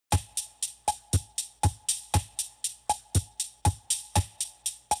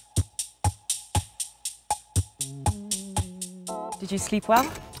Did you sleep well?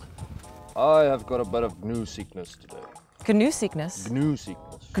 I have got a bit of GNU sickness today. Canoe sickness? GNU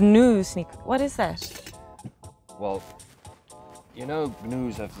sickness. GNU sneak. What is that? Well, you know,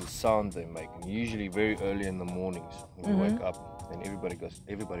 GNUs have the sound they make, and usually very early in the mornings when you wake up, then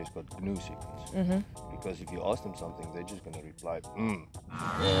everybody's got GNU sickness. Because if you ask them something, they're just going to reply,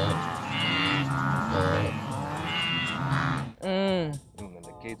 And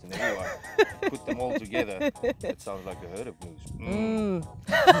the kids and everyone put them all together. It sounds like a herd of gnus.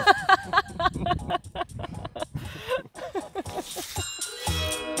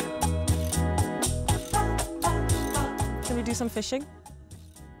 Can we do some fishing?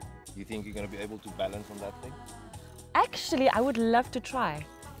 You think you're going to be able to balance on that thing? Actually, I would love to try.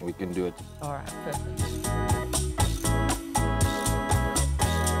 We can do it. All right, perfect.